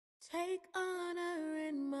Take honor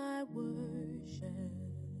in my worship.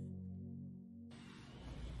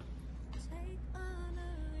 Take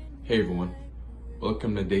honor in Hey everyone, my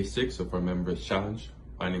welcome to day 6 of our Members Challenge.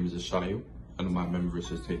 My name is Ashayu, and my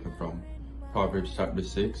members is taken from Proverbs chapter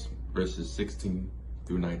 6, verses 16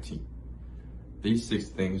 through 19. These 6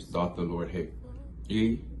 things doth the Lord hate.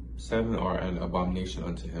 Yea, 7 are an abomination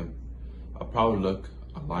unto him: a proud look,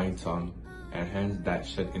 a lying tongue, and hands that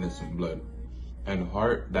shed innocent blood, and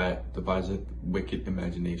heart that deviseth wicked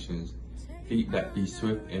imaginations, feet that be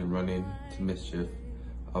swift in running to mischief,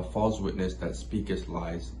 a false witness that speaketh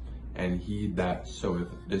lies, and he that soweth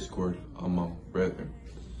discord among brethren.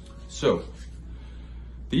 So,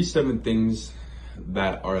 these 7 things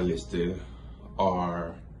that are listed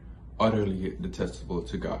are utterly detestable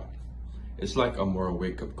to God. It's like a moral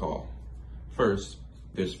wake-up call. First,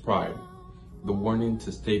 there's pride, the warning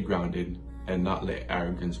to stay grounded and not let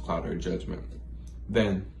arrogance cloud our judgment.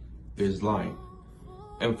 Then, there's lying,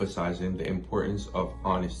 emphasizing the importance of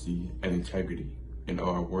honesty and integrity in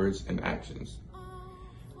our words and actions.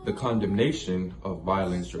 The condemnation of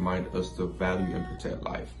violence reminds us to value and protect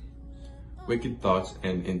life. Wicked thoughts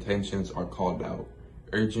and intentions are called out,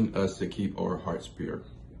 urging us to keep our hearts pure.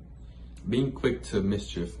 Being quick to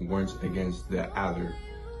mischief warns against the allure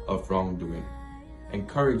of wrongdoing,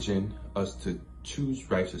 encouraging us to choose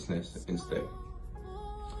righteousness instead.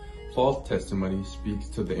 False testimony speaks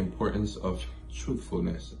to the importance of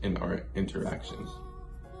truthfulness in our interactions.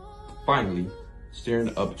 Finally,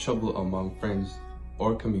 stirring up trouble among friends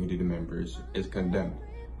or community members is condemned,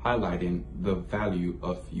 highlighting the value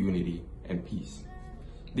of unity and peace.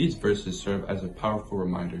 These verses serve as a powerful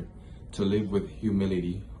reminder to live with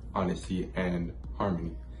humility, honesty, and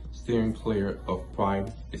harmony, steering clear of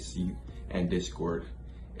pride, deceit, and discord.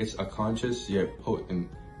 It's a conscious yet potent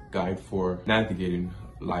guide for navigating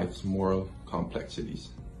life's moral complexities.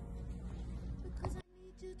 because I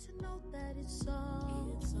need you to know that it's all